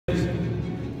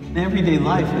Everyday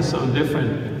life is so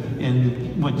different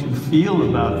in what you feel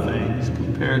about things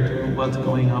compared to what's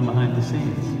going on behind the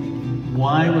scenes.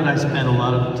 Why would I spend a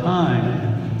lot of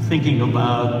time thinking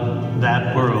about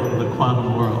that world, the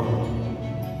quantum world?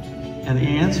 And the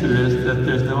answer is that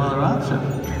there's no other option.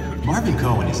 Marvin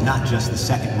Cohen is not just the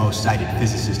second most cited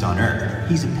physicist on Earth.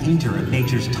 He's a painter of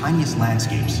nature's tiniest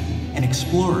landscapes, an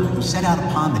explorer who set out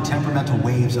upon the temperamental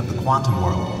waves of the quantum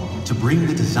world to bring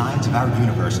the designs of our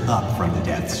universe up from the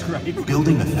depths,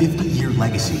 building a 50-year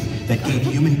legacy that gave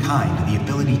humankind the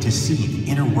ability to see the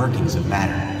inner workings of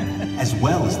matter, as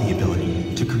well as the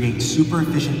ability to create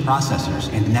super-efficient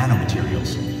processors and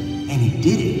nanomaterials. And he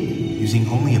did it using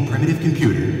only a primitive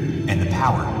computer and the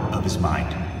power of his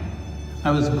mind.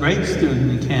 I was a grade student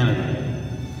in Canada,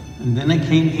 and then I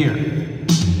came here.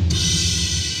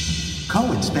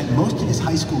 Cohen spent most of his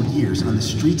high school years on the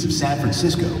streets of San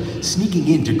Francisco, sneaking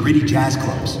into gritty jazz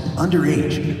clubs,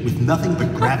 underage, with nothing but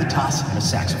gravitas and a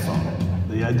saxophone.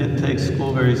 I didn't take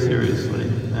school very seriously,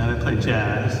 and I played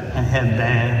jazz. I had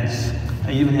bands.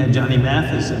 I even had Johnny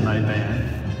Mathis in my band.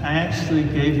 I actually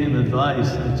gave him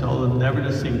advice. I told him never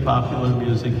to sing popular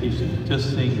music, he should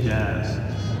just sing jazz.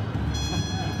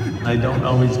 I don't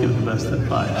always give the best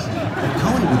advice.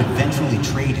 Cohen would eventually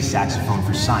trade his saxophone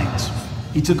for science.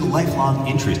 He took a lifelong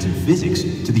interest in physics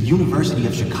to the University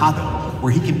of Chicago,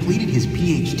 where he completed his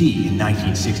PhD in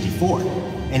 1964.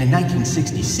 And in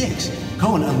 1966,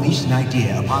 Cohen unleashed an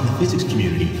idea upon the physics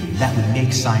community that would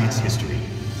make science history.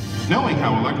 Knowing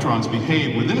how electrons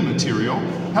behave within a material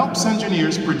helps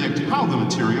engineers predict how the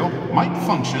material might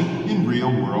function in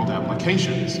real-world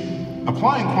applications.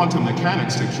 Applying quantum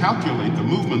mechanics to calculate the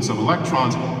movements of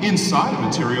electrons inside a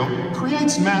material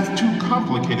creates math too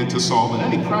complicated to solve in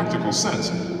any practical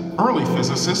sense. Early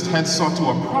physicists had sought to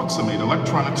approximate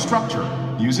electronic structure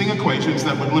using equations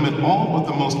that would limit all of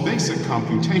the most basic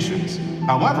computations.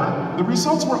 However, the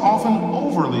results were often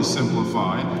overly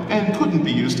simplified and couldn't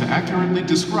be used to accurately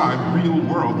describe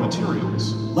real-world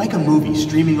materials. Like a movie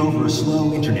streaming over a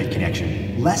slow internet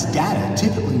connection, less data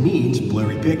typically means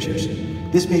blurry pictures.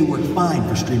 This may work fine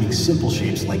for streaming simple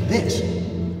shapes like this,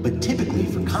 but typically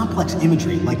for complex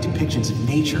imagery like depictions of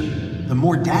nature, the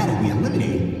more data we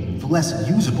eliminate, the less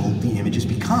usable the images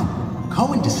become.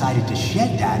 Cohen decided to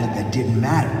shed data that didn't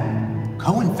matter.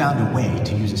 Cohen found a way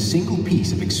to use a single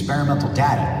piece of experimental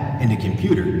data and a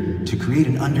computer to create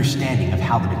an understanding of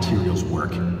how the materials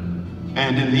work.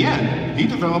 And in the end, he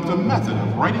developed a method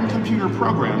of writing computer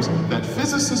programs that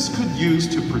physicists could use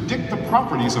to predict the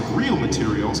properties of real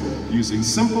materials using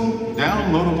simple,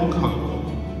 downloadable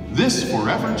code. This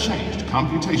forever changed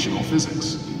computational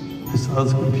physics. I saw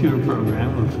this computer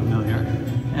program, looked familiar,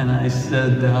 and I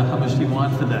said, how much do you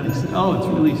want for that? He said, oh, it's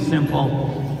really simple.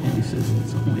 And he says,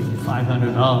 it's only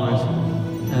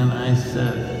 $500. And I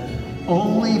said,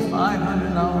 only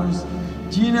 $500?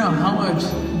 Do you know how much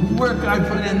work I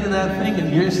put into that thing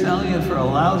and you're selling it for a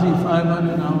lousy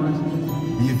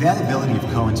 $500? The availability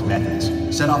of Cohen's methods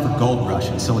set off a gold rush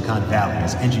in Silicon Valley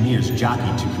as engineers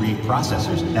jockeyed to create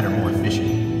processors that are more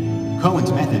efficient.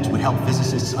 Cohen's methods would help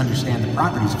physicists understand the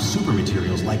properties of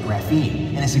supermaterials like graphene,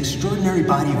 and his extraordinary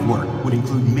body of work would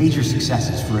include major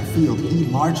successes for a field he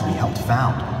largely helped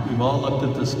found. We've all looked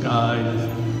at the sky,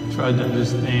 tried to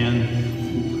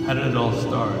understand how did it all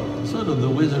start. Sort of the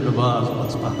Wizard of Oz,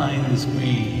 what's behind the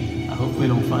screen. I hope we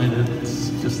don't find it's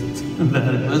just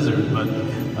that wizard, but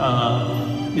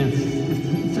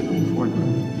it's an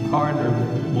important part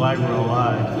of why we're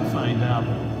alive to find out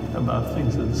about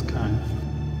things of this kind.